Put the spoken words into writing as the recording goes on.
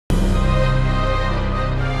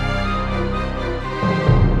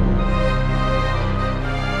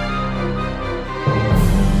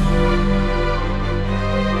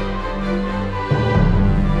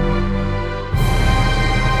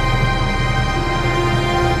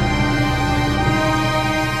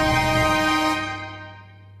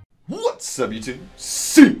What's up,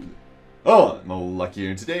 YouTube? SimplyUnlucky here,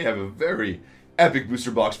 and today I have a very epic booster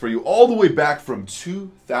box for you, all the way back from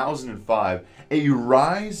 2005, a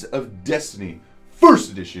Rise of Destiny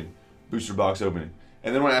First Edition booster box opening.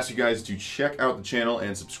 And then I want to ask you guys to check out the channel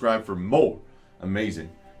and subscribe for more amazing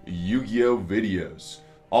Yu-Gi-Oh videos.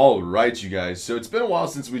 All right, you guys. So it's been a while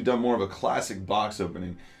since we've done more of a classic box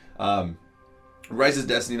opening. Rise of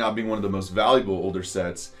Destiny not being one of the most valuable older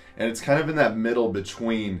sets, and it's kind of in that middle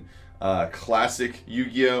between classic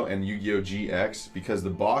Yu-Gi-Oh and Yu-Gi-Oh GX, because the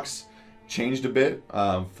box changed a bit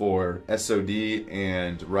for SOD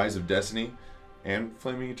and Rise of Destiny and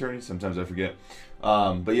Flaming Eternity. Sometimes I forget.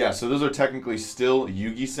 But yeah, so those are technically still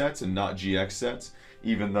Yu-Gi sets and not GX sets,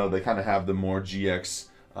 even though they kind of have the more GX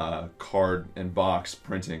card and box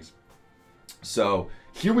printings. So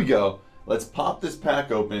here we go. Let's pop this pack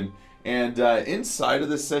open. And inside of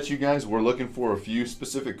this set, you guys, we're looking for a few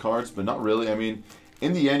specific cards, but not really. I mean,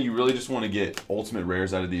 in the end, you really just want to get ultimate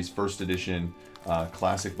rares out of these first edition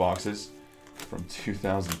classic boxes from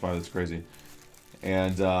 2005. That's crazy.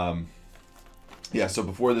 And yeah, so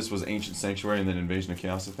before this was Ancient Sanctuary and then Invasion of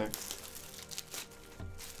Chaos, I think.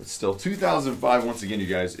 But still, 2005, once again, you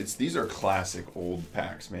guys, these are classic old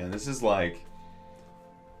packs, man. This is like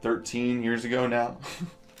 13 years ago now.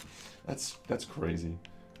 That's crazy.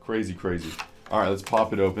 Crazy. Alright, let's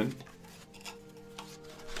pop it open.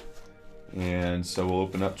 And so we'll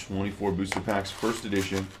open up 24 booster packs, first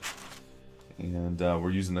edition. And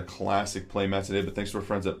we're using the classic playmat today, but thanks to our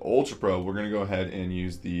friends at Ultra Pro, we're going to go ahead and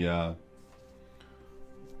use the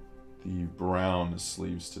brown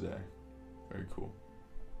sleeves today. Very cool.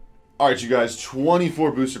 Alright, you guys,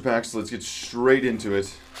 24 booster packs, so let's get straight into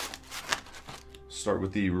it. Start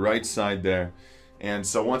with the right side there. And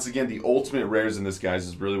so once again, the ultimate rares in this, guys,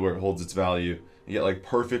 is really where it holds its value. You get like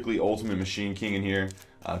perfectly ultimate Machine King in here,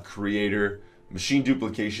 Creator, Machine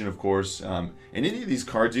Duplication, of course. And any of these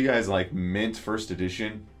cards, you guys, like mint first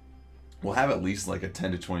edition, will have at least like a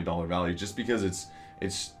 $10 to $20 value, just because it's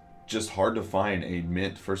just hard to find a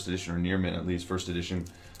mint first edition, or near mint at least first edition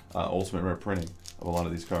ultimate rare printing of a lot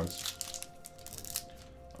of these cards.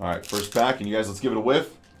 All right, first pack, and you guys, let's give it a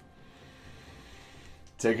whiff.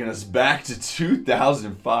 Taking us back to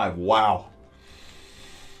 2005. Wow.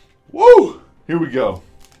 Woo! Here we go.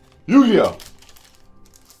 Yu-Gi-Oh!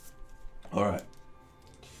 Alright.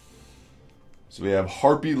 So we have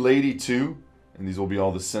Harpy Lady 2, and these will be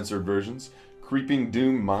all the censored versions. Creeping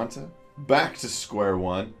Doom Manta, back to square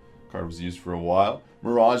one. Card was used for a while.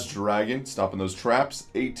 Mirage Dragon, stopping those traps.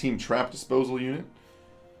 8-team trap disposal unit.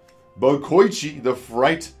 Bokoichi, the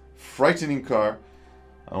frightening card.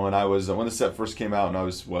 When the set first came out, and I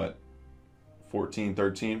was, what, 14,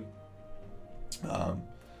 13?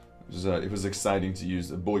 It was exciting to use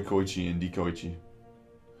the Boikoichi and Dekoichi.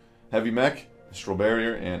 Heavy Mech, Astral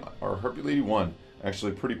Barrier, and our Harpy Lady 1.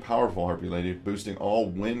 Actually, pretty powerful Harpy Lady, boosting all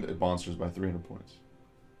wind monsters by 300 points.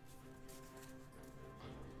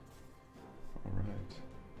 Alright.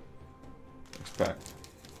 Next pack.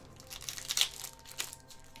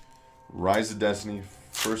 Rise of Destiny,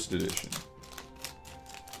 First Edition.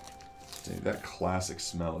 Dang, that classic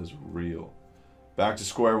smell is real. Back to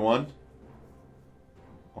square one.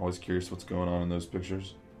 Always curious what's going on in those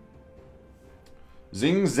pictures.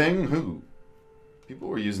 Zing Zang Hu. People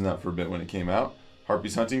were using that for a bit when it came out.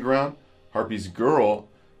 Harpy's Hunting Ground, Harpy's Girl,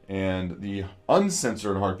 and the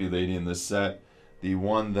uncensored Harpy Lady in this set. The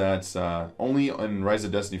one that's only in Rise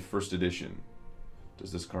of Destiny First Edition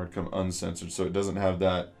does this card come uncensored, so it doesn't have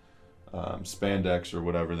that spandex or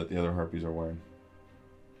whatever that the other Harpies are wearing.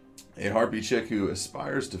 A Harpy chick who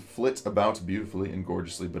aspires to flit about beautifully and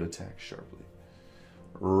gorgeously, but attacks sharply.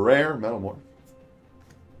 Rare Metal Morph.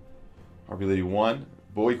 Harpy Lady 1,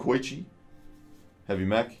 Boikoichi, Heavy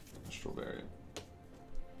Mech, Astral Barrier.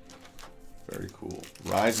 Very cool.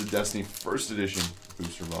 Rise of Destiny First Edition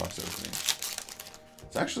booster box opening.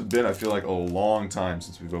 It's actually been, I feel like, a long time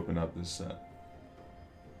since we've opened up this set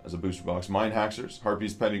as a booster box. Mind Haxers,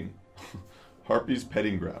 Harpy's Petting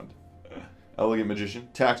Ground. Elegant Magician,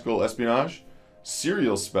 Tactical Espionage,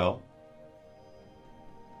 Serial Spell.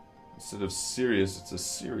 Instead of serious, it's a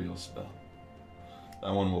serial spell.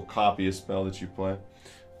 That one will copy a spell that you play.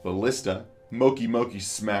 Ballista, Moki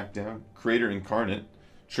Smackdown, Creator Incarnate.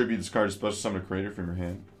 Tribute this card to special summon a creator from your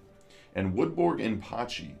hand. And Woodborg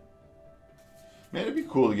Inpachi. Man, it'd be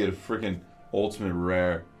cool to get a freaking ultimate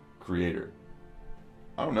rare creator.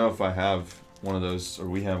 I don't know if I have one of those, or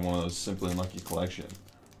we have one of those Simply Unlucky collection.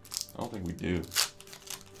 I don't think we do.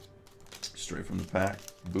 Straight from the pack.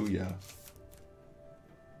 Booyah.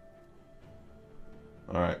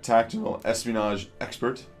 Alright, Tactical Espionage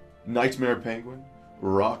Expert. Nightmare Penguin.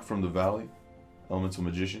 Rock from the Valley. Elemental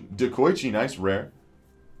Magician. Dekoichi, nice rare.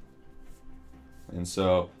 And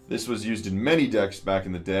so this was used in many decks back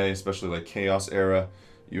in the day, especially like Chaos era.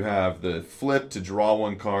 You have the flip to draw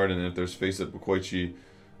one card, and then if there's face-up Dekoichi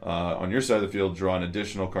on your side of the field, draw an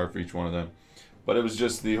additional card for each one of them. But it was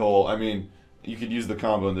just the whole, I mean, you could use the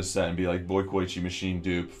combo in this set and be like Boikoichi, Machine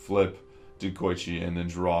Dupe, flip, Dekoichi, and then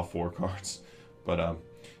draw 4 cards. But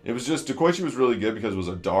it was just, Dekoichi was really good because it was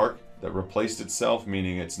a dark that replaced itself,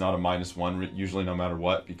 meaning it's not a -1 usually no matter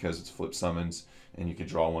what, because it's flip summons and you could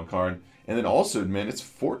draw 1 card. And then also, man, it's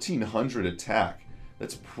 1400 attack.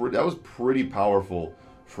 That was pretty powerful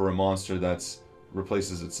for a monster that's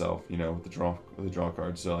replaces itself, you know, with the draw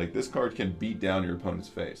card. So like this card can beat down your opponent's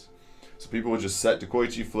face. So people would just set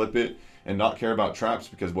Dekoichi, flip it, and not care about traps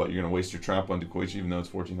because what, you're gonna waste your trap on Dekoichi even though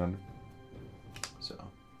it's 1400. So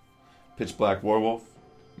Pitch Black Werewolf,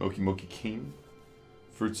 Moki Moki King,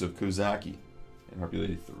 Fruits of Kozaki, and Harpy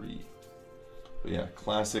Lady 3. But yeah,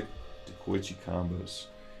 classic Dekoichi combos.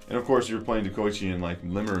 And of course, you were playing Dekoichi in like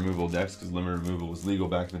limit removal decks because limit removal was legal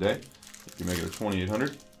back in the day. If you make it a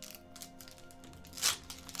 2800.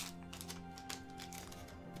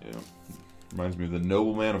 Yeah. Reminds me of the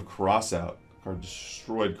Nobleman of Crossout. Card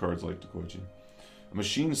destroyed cards like Dekoichi. A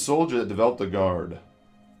machine soldier that developed a guard.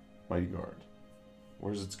 Mighty Guard.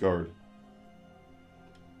 Where's its guard?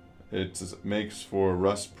 It makes for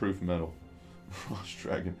rust-proof metal. Frost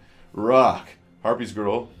Dragon. Rock. Harpy's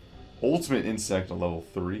Girl. Ultimate Insect at level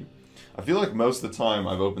 3. I feel like most of the time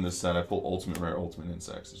I've opened this set, I pull Ultimate Rare Ultimate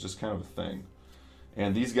Insects. It's just kind of a thing.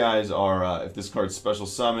 And these guys are, if this card's special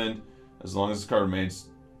summoned, as long as this card remains,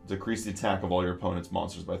 decrease the attack of all your opponent's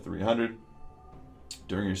monsters by 300.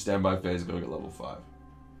 During your standby phase, go get level 5.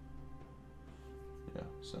 Yeah,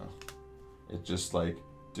 so it just like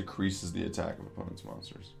decreases the attack of opponent's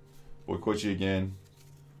monsters. Boikoichi again,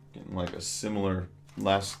 getting like a similar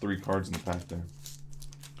last 3 cards in the pack there.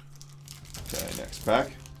 Okay, next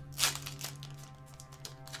pack.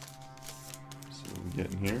 See what we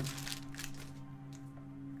get in here.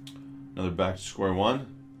 Another back to square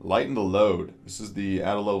one. Lighten the Load. This is the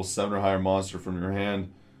add a level 7 or higher monster from your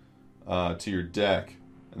hand to your deck,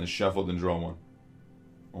 and then shuffle it and draw 1.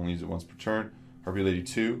 Only use it once per turn. Harpy Lady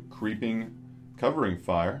 2, Creeping Covering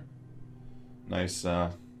Fire. Nice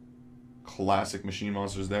classic machine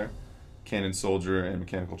monsters there. Cannon Soldier and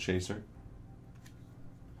Mechanical Chaser.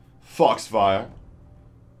 Foxfire.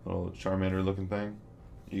 Little Charmander looking thing.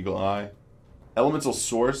 Eagle Eye. Elemental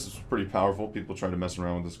Source. This is pretty powerful. People try to mess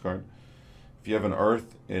around with this card. If you have an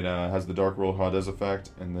Earth, it has the Dark World Hades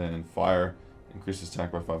effect, and then Fire increases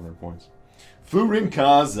attack by 500 points. Furin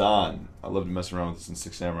Kazan. I love to mess around with this in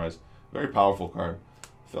 6 Samurais. Very powerful card.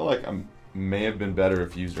 I feel like I may have been better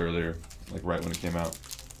if used earlier, like right when it came out.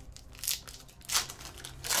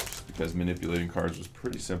 Because manipulating cards was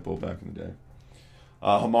pretty simple back in the day.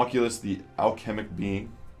 Homunculus, the Alchemic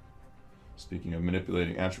Being. Speaking of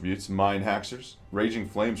manipulating attributes, Mind Haxers. Raging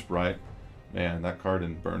Flame Sprite. Man, that card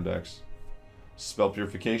in burn decks. Spell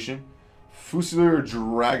Purification. Fusilier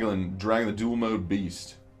Dragon the Dual Mode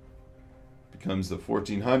Beast. Becomes the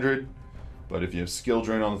 1400, but if you have Skill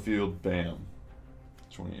Drain on the field, bam.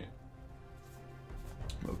 28.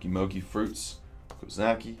 Moki Moki Fruits.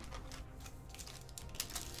 Kozaki.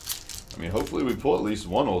 I mean, hopefully we pull at least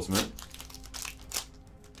 1 ultimate.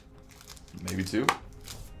 Maybe 2.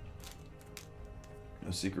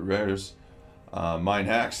 No secret rares. Mind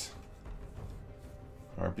Hacks.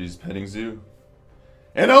 Harpy's Petting Zoo.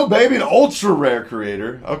 And oh baby, an ultra rare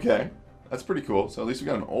creator. Okay, that's pretty cool. So at least we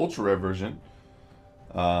got an ultra rare version.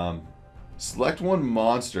 Select 1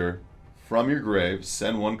 monster from your grave.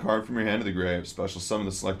 Send 1 card from your hand to the grave. Special summon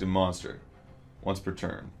the selected monster once per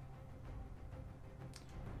turn.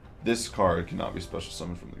 This card cannot be special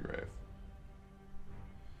summoned from the grave.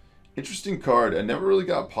 Interesting card. It never really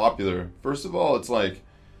got popular. First of all, it's like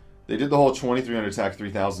they did the whole 2300 attack,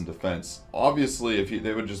 3000 defense. Obviously, if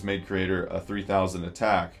they would have just made Creator a 3000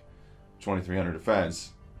 attack, 2300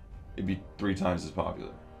 defense, it'd be 3 times as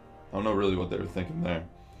popular. I don't know really what they were thinking there.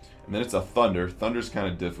 And then it's a Thunder. Thunder's kind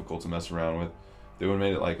of difficult to mess around with. They would have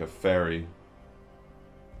made it like a fairy.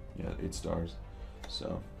 Yeah, 8 stars.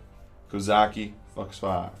 So, Kozaki,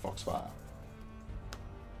 Foxfire.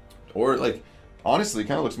 Or like, honestly, it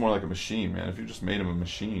kind of looks more like a machine, man. If you just made him a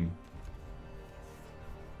machine,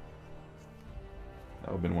 that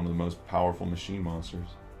would have been one of the most powerful machine monsters,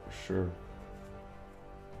 for sure.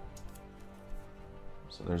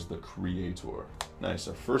 So there's the Creator. Nice,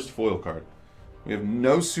 our first foil card. We have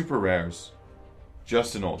no super rares,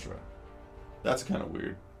 just an ultra. That's kind of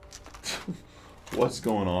weird. What's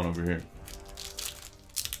going on over here?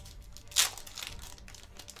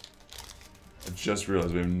 I just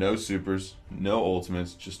realized we have no supers, no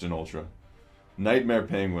ultimates, just an ultra. Nightmare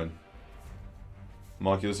Penguin.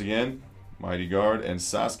 Homunculus again, Mighty Guard, and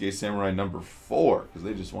Sasuke Samurai number 4, because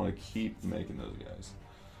they just want to keep making those guys.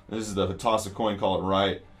 This is the toss a coin, call it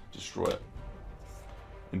right, destroy it.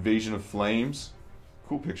 Invasion of Flames,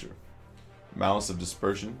 cool picture. Malice of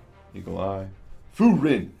Dispersion, Eagle Eye.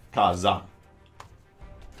 Furin Kazan.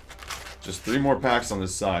 Just 3 more packs on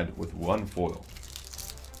this side with 1 foil.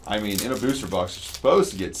 I mean, in a booster box, you're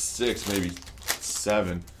supposed to get 6, maybe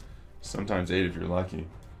 7, sometimes 8 if you're lucky.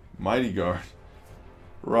 Mighty Guard,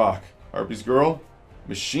 Rock, Harpy's Girl,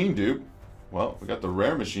 Machine Dupe. Well, we got the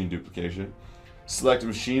rare Machine Duplication. Select a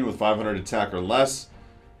machine with 500 attack or less.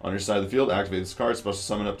 On your side of the field, activate this card. It's supposed to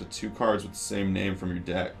summon up to 2 cards with the same name from your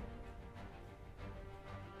deck.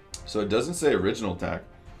 So it doesn't say original attack.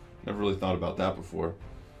 Never really thought about that before.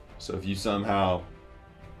 So if you somehow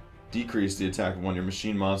decrease the attack of one of your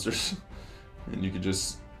machine monsters, and you could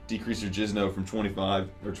just decrease your Gizno from 25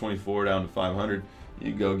 or 24 down to 500,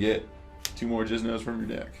 you go get 2 more Giznos from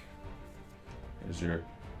your deck. There's your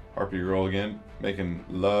Harpy Girl again, making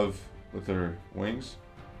love with her wings,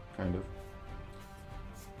 kind of.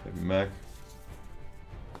 Baby mech.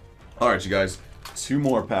 Alright, you guys, 2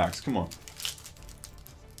 more packs. Come on.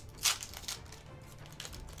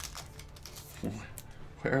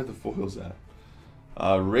 Where are the foils at?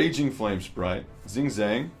 Raging Flame Sprite, Zing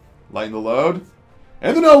Zang, Lighten the Load,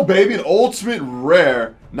 and then oh baby, an ultimate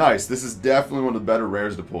rare. Nice. This is definitely one of the better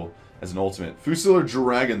rares to pull as an ultimate. Fusilier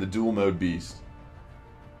Dragon, the dual mode beast.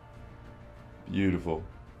 Beautiful.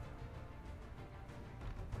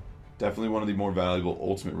 Definitely one of the more valuable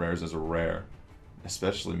ultimate rares as a rare,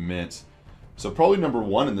 especially mint. So probably number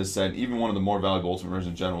 1 in this set, even one of the more valuable ultimate rares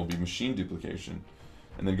in general, will be Machine Duplication.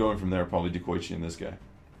 And then going from there, probably Dekoichi and this guy.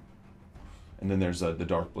 And then there's the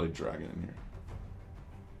Darkblade Dragon in here.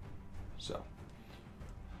 So.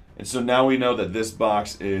 And so now we know that this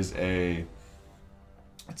box is a...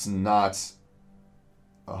 It's not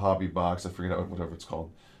a hobby box. I forget whatever it's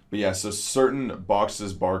called. But yeah, so certain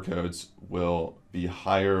boxes' barcodes will be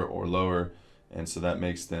higher or lower. And so that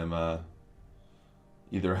makes them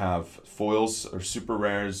either have foils or super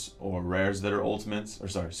rares or rares that are ultimates. Or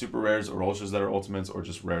sorry, super rares or ultras that are ultimates, or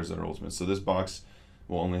just rares that are ultimates. So this box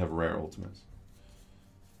will only have rare ultimates.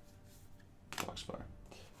 Foxfire.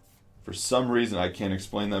 For some reason, I can't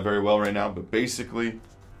explain that very well right now, but basically,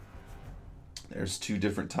 there's 2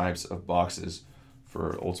 different types of boxes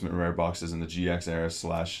for ultimate rare boxes in the GX era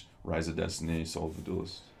 / Rise of Destiny Soul of the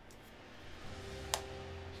Duelist.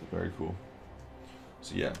 So very cool.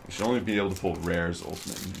 So yeah, we should only be able to pull rares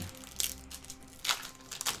ultimate in here.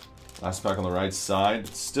 Last pack on the right side.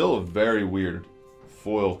 Still a very weird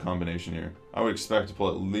foil combination here. I would expect to pull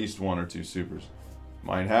at least 1 or 2 supers.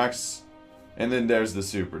 Mind Hacks. And then there's the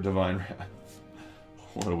super, Divine Wrath.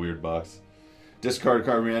 What a weird box. Discard a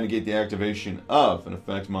card, negate the activation of an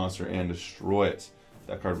effect monster and destroy it.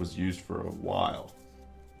 That card was used for a while.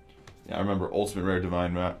 Yeah, I remember Ultimate Rare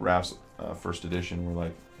Divine Wrath's first edition were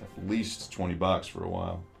like at least 20 bucks for a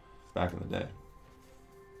while back in the day.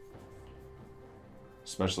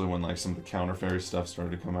 Especially when like some of the counter fairy stuff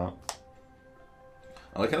started to come out.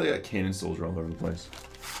 I like how they got Cannon Soldier all over the place.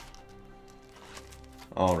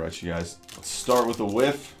 Alright, you guys. Let's start with a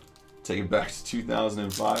whiff. Take it back to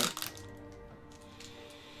 2005.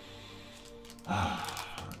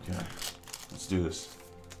 Okay. Let's do this.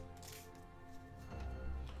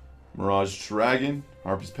 Mirage Dragon,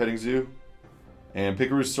 Harpy's Petting Zoo, and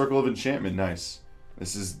Pikaru's Circle of Enchantment. Nice.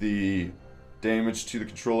 This is the damage to the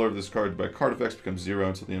controller of this card by card effects becomes 0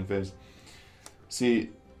 until the end phase. See,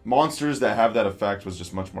 monsters that have that effect was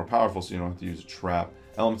just much more powerful, so you don't have to use a trap.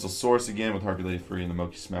 Elemental Source again with Harpy Lady Free and the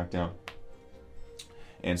Moki Smackdown.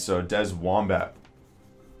 And so Des Wombat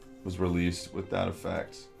was released with that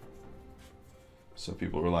effect. So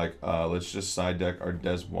people were like, let's just side deck our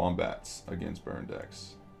Des Wombats against burn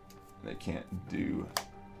decks. And they can't do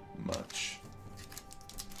much.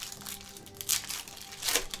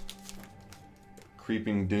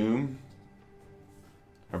 Creeping Doom.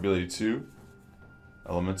 Harpy Lady 2.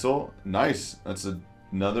 Elemental. Nice. That's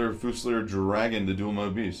another Fusilier Dragon, the dual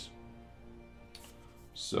mode beast.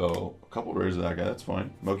 So, a couple rares of that guy, that's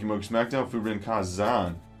fine. Moki Smackdown, Furin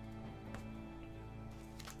Kazan.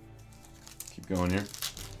 Keep going here.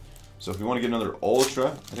 So if we want to get another Ultra,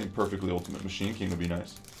 I think Perfectly Ultimate Machine King would be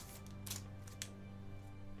nice.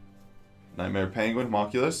 Nightmare Penguin,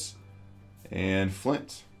 Homunculus, and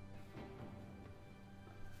Flint.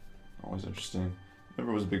 Always interesting.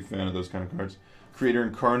 Never was a big fan of those kind of cards. Creator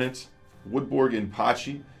Incarnate, Woodborg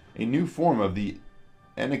Inpachi, a new form of the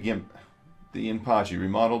Enigim, the Inpachi,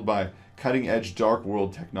 remodeled by cutting-edge Dark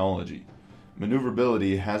World technology.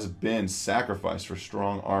 Maneuverability has been sacrificed for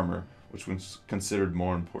strong armor, which was considered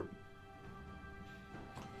more important.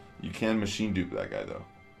 You can machine dupe that guy, though.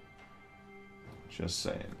 Just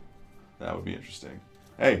saying. That would be interesting.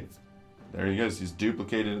 Hey, there he goes. He's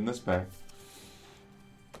duplicated in this pack.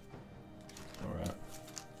 Alright.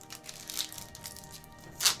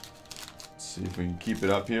 Let's see if we can keep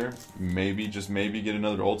it up here. Maybe, just maybe, get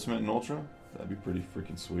another Ultimate and Ultra. That'd be pretty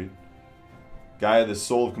freaking sweet. Guy of the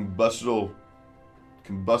Soul of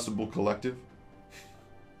Combustible Collective.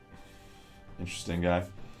 Interesting guy.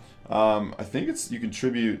 I think it's, you can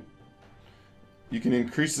tribute, you can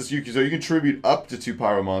increase this, so you can tribute up to 2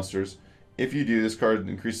 Pyro monsters. If you do, this card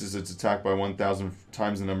increases its attack by 1,000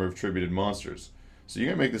 times the number of tributed monsters. So you're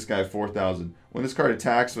going to make this guy 4,000. When this card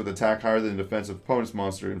attacks with attack higher than the defensive opponent's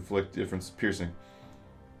monster, inflict difference piercing.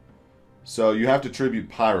 So you have to tribute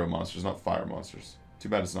Pyro monsters, not Fire monsters. Too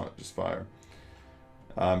bad it's not just Fire.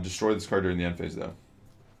 Destroy this card during the end phase, though.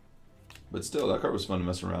 But still, that card was fun to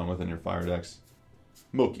mess around with in your Fire decks.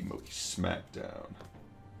 Moki Smackdown.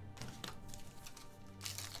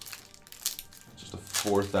 Just a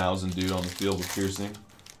 4,000 dude on the field with piercing.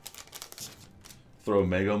 Throw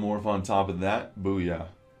Megamorph on top of that. Booyah.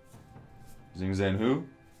 Zing Zan Hu.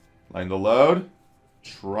 Line to load.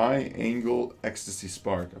 Triangle Ecstasy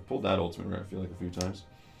Spark. I pulled that ultimate rare, I feel like, a few times.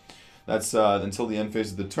 That's until the end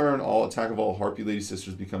phase of the turn. All attack of all Harpy Lady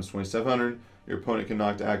Sisters becomes 2,700. Your opponent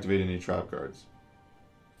cannot activate any trap cards.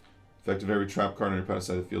 Effect of every trap card on your opponent's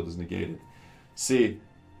side of the field is negated. See,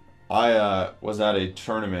 I was at a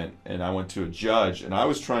tournament and I went to a judge and I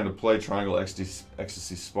was trying to play Triangle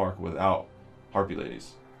Ecstasy Spark without Harpy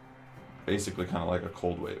Ladies. Basically kind of like a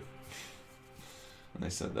Cold Wave. And they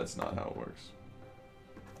said that's not how it works.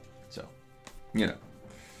 So, you know.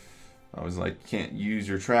 I was like, can't use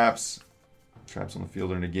your traps. Traps on the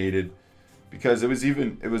field are negated. Because it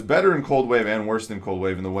was better in Cold Wave and worse than Cold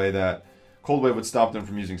Wave in the way that Cold Wave would stop them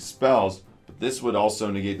from using spells, but this would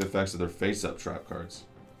also negate the effects of their face-up trap cards.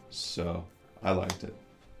 So, I liked it.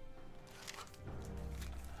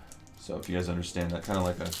 So, if you guys understand that, kind of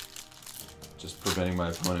like just preventing my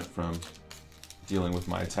opponent from dealing with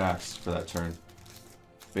my attacks for that turn.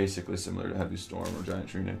 Basically similar to Heavy Storm or Giant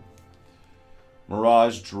Trine.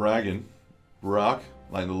 Mirage Dragon. Brock.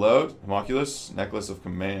 Line to load. Homunculus. Necklace of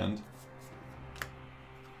Command.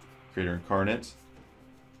 Creator Incarnate.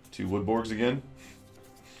 2 Woodborgs again.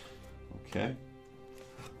 Okay.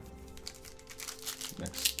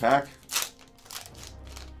 Next pack.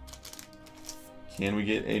 Can we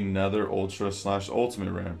get another Ultra /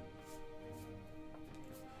 Ultimate rare?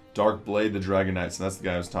 Dark Blade the Dragon Knight. So that's the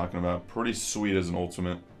guy I was talking about. Pretty sweet as an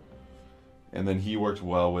Ultimate. And then he worked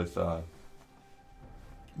well with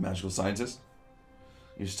Magical Scientist.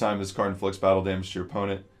 Each time this card inflicts battle damage to your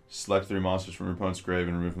opponent, select 3 monsters from your opponent's grave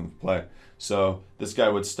and remove them from play. So this guy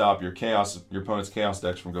would stop your opponent's Chaos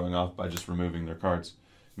decks from going off by just removing their cards.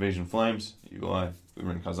 Invasion Flames, Eagle Eye,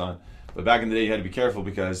 Boomerang Kazan. But back in the day, you had to be careful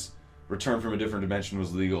because Return from a Different Dimension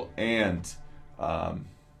was legal, and I'm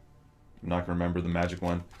not gonna remember the magic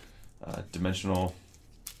one. Dimensional.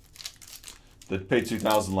 That paid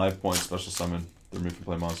 2,000 life points. Special summon the remove from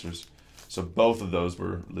play monsters. So both of those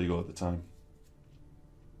were legal at the time.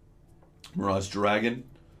 Mirage Dragon,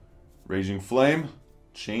 Raging Flame,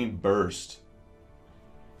 Chain Burst.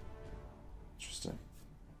 Interesting.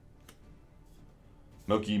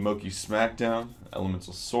 Moki Smackdown,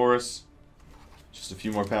 Elemental Saurus. Just a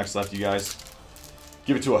few more packs left, you guys.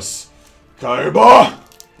 Give it to us. KAIBA!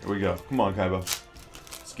 Here we go. Come on, KAIBA.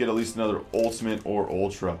 Let's get at least another Ultimate or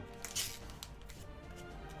Ultra.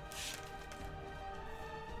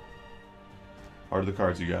 Heart of the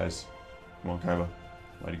cards, you guys. Come on, KAIBA.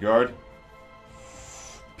 Mighty Guard.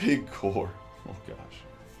 Big Core. Oh, gosh.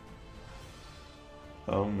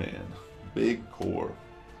 Oh, man. Big Core.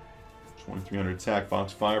 2,300 attack,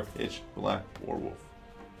 Fox Fire, Pitch, Black Warwolf.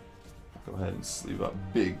 Go ahead and sleeve up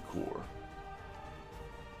Big Core.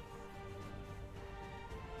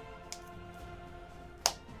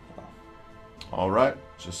 Alright,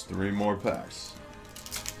 just 3 more packs.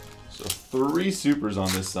 So 3 supers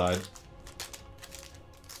on this side.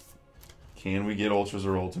 Can we get Ultras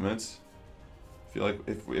or Ultimates? I feel like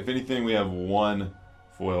if anything, we have 1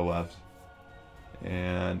 foil left.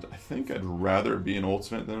 And I think I'd rather it be an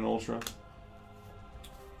Ultimate than an Ultra.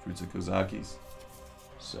 Fruits of Kozakis.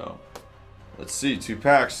 So, let's see, 2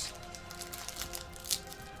 packs.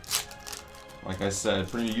 Like I said,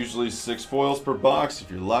 usually 6 foils per box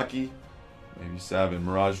if you're lucky. Maybe 7.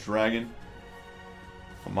 Mirage Dragon.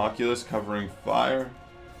 Homunculus covering fire.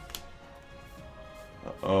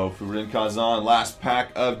 Uh-oh, Furin Kazan, last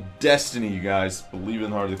pack of Destiny, you guys. Believe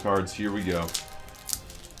in the heart of the cards. Here we go.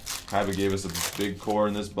 KAIBA gave us a big core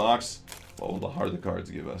in this box. What will the heart of the cards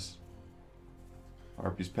give us?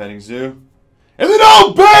 Harpy's Petting Zoo. And then,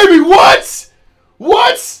 oh baby, what?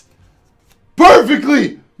 What?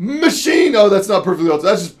 Perfectly machine. Oh, that's not perfectly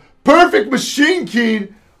ultimate. That's just perfect machine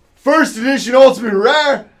keen. First edition ultimate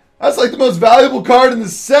rare. That's like the most valuable card in the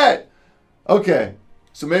set. Okay,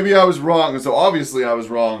 so maybe I was wrong. So obviously I was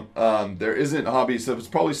wrong. There isn't hobby, so it's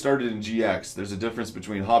probably started in GX. There's a difference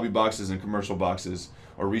between hobby boxes and commercial boxes,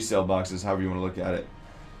 or resale boxes, however you want to look at it.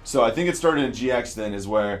 So I think it started in GX then, is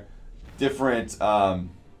where different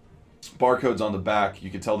barcodes on the back,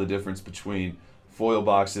 you can tell the difference between foil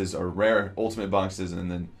boxes or rare ultimate boxes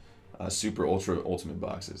and then super ultra ultimate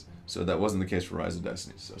boxes. So that wasn't the case for Rise of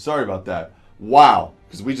Destiny. So sorry about that. Wow,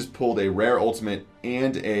 because we just pulled a rare ultimate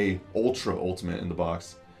and a ultra ultimate in the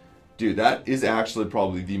box. Dude, that is actually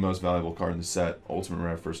probably the most valuable card in the set. Ultimate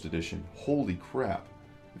Rare First Edition. Holy crap.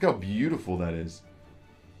 Look how beautiful that is.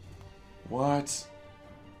 What?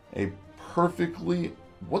 A perfectly...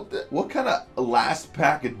 What kind of last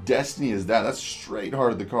pack of Destiny is that? That's straight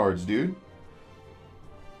Heart of the Cards, dude.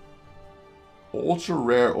 Ultra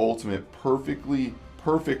Rare Ultimate. Perfect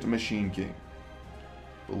Machine King.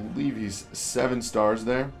 Believe he's 7 stars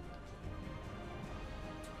there.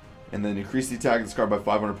 And then increase the attack of this card by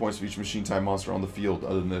 500 points for each machine type monster on the field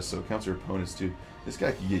other than this. So it counts your opponents too. This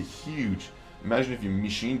guy can get huge. Imagine if you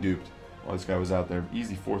machine duped while this guy was out there.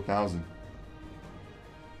 Easy 4,000.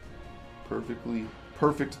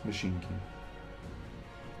 Perfect Machine King.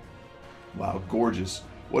 Wow, gorgeous.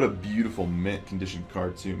 What a beautiful mint condition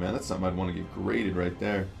card too, man. That's something I'd want to get graded right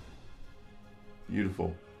there.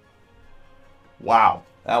 Beautiful. Wow.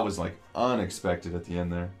 That was like unexpected at the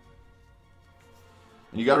end there.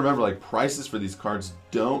 And you got to remember, like, prices for these cards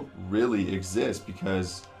don't really exist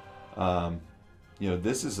because, you know,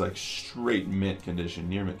 this is like straight mint condition,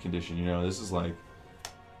 near mint condition. You know, this is like,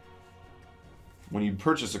 when you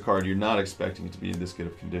purchase a card, you're not expecting it to be in this good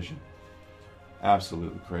of condition.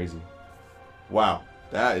 Absolutely crazy. Wow,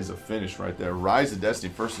 that is a finish right there. Rise of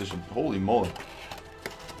Destiny First Edition. Holy moly.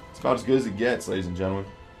 It's about as good as it gets, ladies and gentlemen.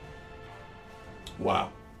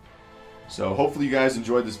 Wow. So hopefully you guys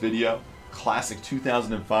enjoyed this video. Classic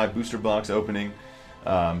 2005 booster box opening.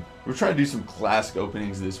 We're trying to do some classic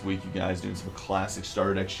openings this week, you guys, doing some classic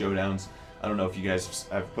starter deck showdowns. I don't know if you guys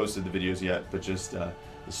have posted the videos yet, but just the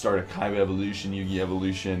start of KAIBA Evolution, YuGiOh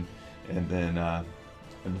Evolution, and then I'm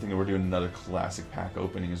thinking we're doing another classic pack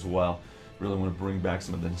opening as well. Really want to bring back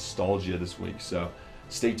some of the nostalgia this week, so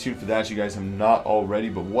stay tuned for that. You guys have not already,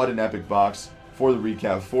 but what an epic box. For the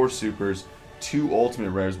recap, 4 supers, 2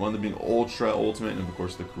 ultimate rares, one of them being ultra ultimate, and of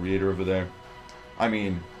course the creator over there. I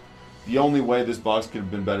mean, the only way this box could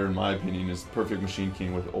have been better in my opinion is Perfect Machine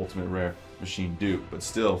King with ultimate rare machine dupe, but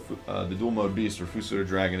still the dual mode beast or Fusoda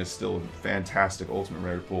Dragon is still a fantastic ultimate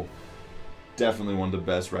rare pull. Definitely one of the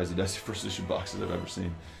best Rise of Destiny First Edition boxes I've ever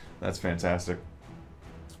seen. That's fantastic.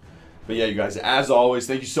 But yeah, you guys, as always,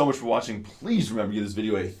 thank you so much for watching. Please remember to give this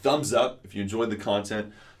video a thumbs up if you enjoyed the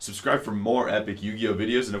content. Subscribe for more epic Yu-Gi-Oh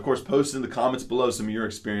videos, and of course post in the comments below some of your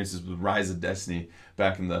experiences with Rise of Destiny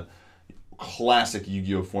back in the classic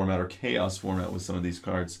Yu-Gi-Oh format or Chaos format with some of these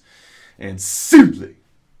cards. And Simply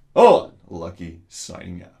Unlucky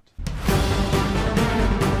signing out.